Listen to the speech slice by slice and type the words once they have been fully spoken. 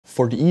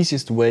For the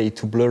easiest way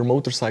to blur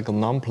motorcycle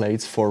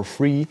numplates for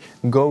free,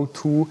 go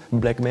to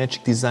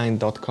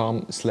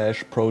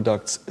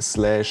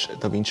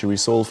blackmagicdesign.com/products/DaVinci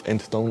Resolve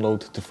and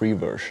download the free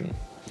version.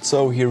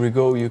 So here we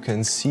go, you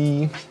can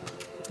see,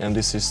 and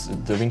this is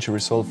DaVinci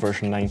Resolve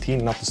version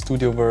 19, not the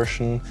studio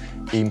version.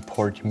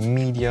 Import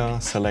media,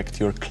 select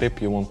your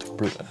clip you want to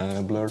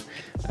blur,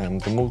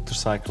 the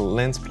motorcycle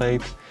lens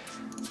plate.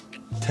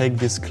 Take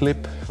this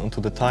clip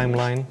onto the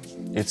timeline.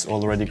 It's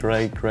already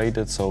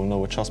graded, so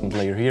no adjustment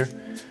layer here.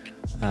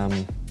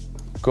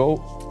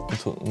 Go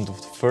into the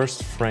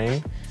first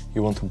frame.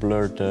 You want to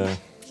blur the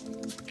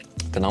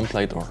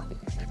numplate, or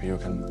maybe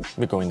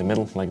we go in the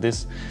middle like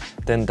this.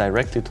 Then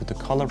direct it to the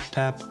color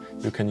tab.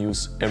 You can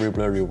use every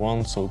blur you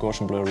want, so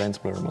Gaussian blur, lens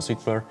blur,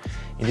 mosaic blur.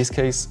 In this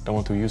case, I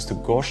want to use the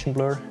Gaussian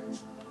blur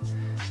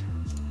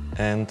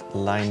and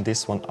line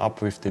this one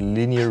up with the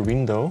linear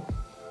window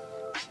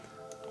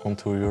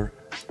onto your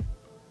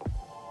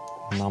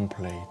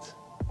numplate.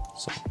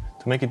 So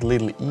to make it a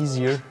little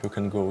easier, you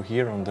can go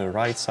here on the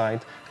right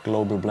side,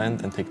 global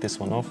blend, and take this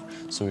one off,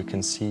 so you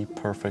can see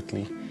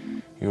perfectly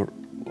your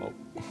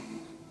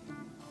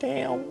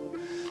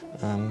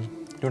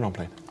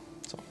numplate.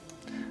 So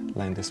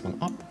line this one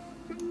up,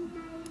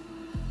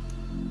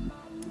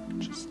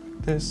 just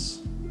like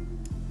this.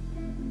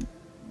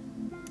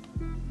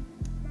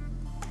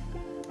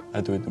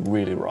 I do it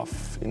really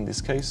rough in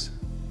this case.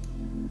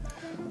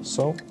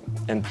 So,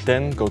 and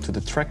then go to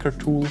the tracker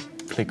tool.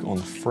 Click on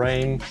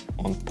frame,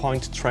 on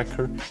point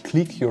tracker,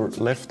 click your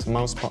left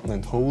mouse button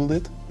and hold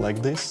it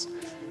like this,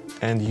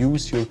 and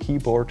use your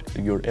keyboard,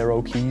 your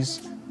arrow keys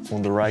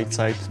on the right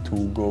side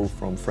to go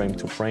from frame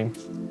to frame.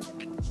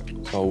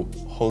 So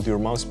hold your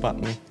mouse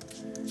button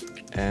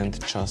and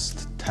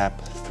just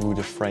tap through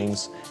the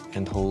frames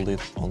and hold it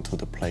onto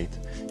the plate.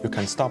 You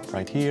can stop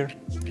right here,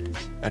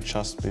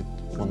 adjust it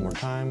one more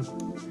time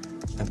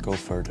and go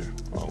further.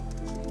 Oh,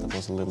 that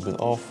was a little bit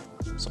off,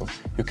 so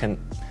you can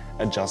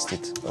adjust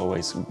it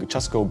always.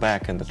 Just go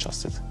back and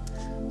adjust it.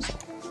 So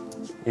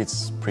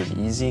it's pretty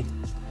easy.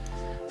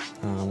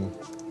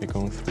 We're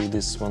going through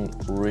this one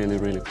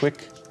really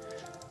quick.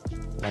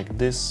 Like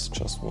this,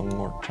 just one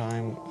more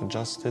time,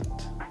 adjust it.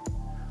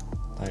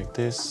 Like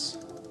this.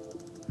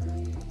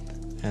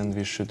 And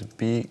we should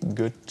be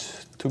good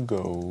to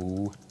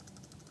go.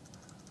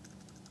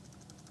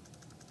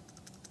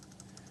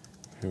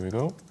 Here we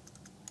go.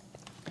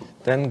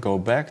 Then go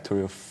back to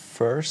your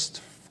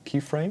first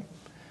keyframe.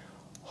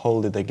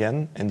 Hold it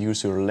again and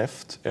use your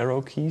left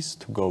arrow keys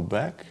to go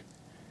back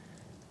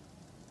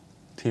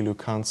till you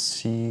can't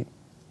see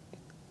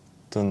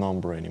the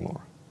number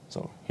anymore.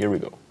 So here we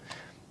go.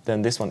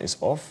 Then this one is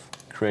off.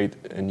 Create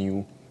a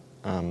new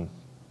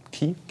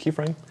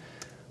keyframe.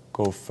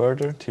 Go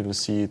further till you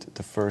see it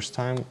the first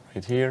time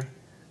right here.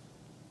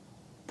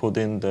 Put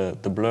in the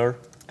blur,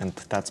 and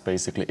that's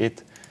basically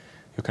it.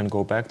 You can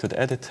go back to the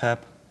edit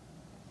tab,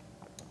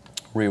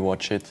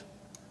 rewatch it,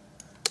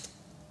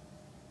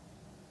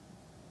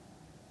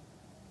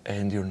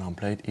 and your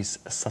numplate is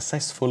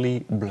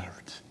successfully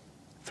blurred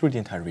through the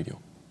entire video,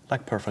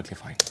 like perfectly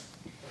fine.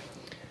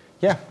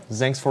 Yeah,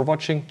 thanks for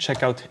watching.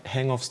 Check out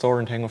Hang Off Store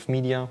and Hang Off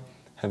Media.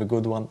 Have a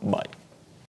good one. Bye.